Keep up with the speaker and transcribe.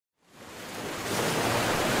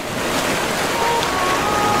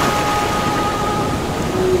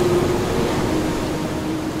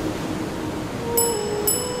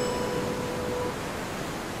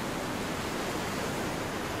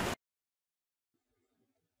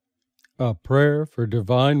A prayer for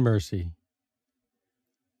divine mercy.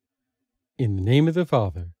 In the name of the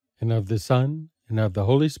Father, and of the Son, and of the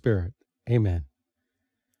Holy Spirit. Amen.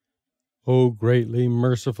 O greatly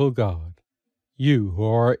merciful God, you who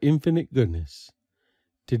are infinite goodness,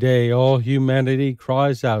 today all humanity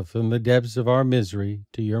cries out from the depths of our misery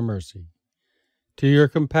to your mercy, to your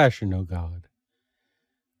compassion, O God.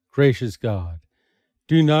 Gracious God,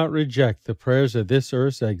 do not reject the prayers of this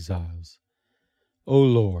earth's exiles. O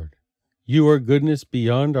Lord, you are goodness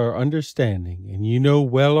beyond our understanding, and you know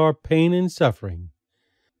well our pain and suffering.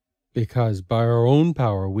 Because by our own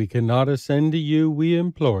power we cannot ascend to you, we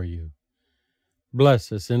implore you.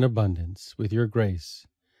 Bless us in abundance with your grace,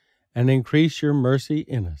 and increase your mercy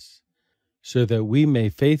in us, so that we may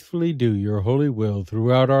faithfully do your holy will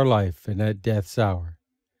throughout our life and at death's hour.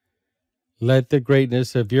 Let the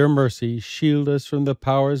greatness of your mercy shield us from the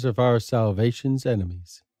powers of our salvation's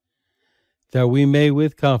enemies, that we may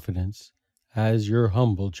with confidence, as your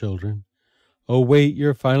humble children, await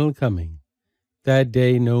your final coming, that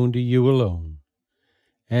day known to you alone.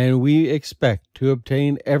 And we expect to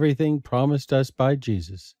obtain everything promised us by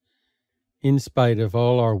Jesus, in spite of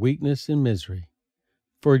all our weakness and misery.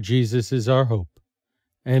 For Jesus is our hope,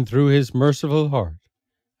 and through his merciful heart,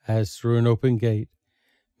 as through an open gate,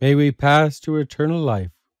 may we pass to eternal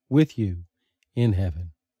life with you in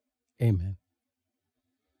heaven. Amen.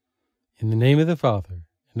 In the name of the Father,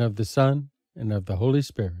 and of the Son, and of the Holy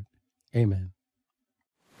Spirit. Amen.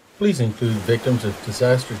 Please include victims of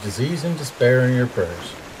disaster, disease, and despair in your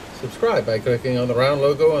prayers. Subscribe by clicking on the round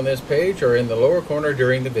logo on this page or in the lower corner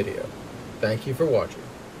during the video. Thank you for watching.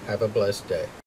 Have a blessed day.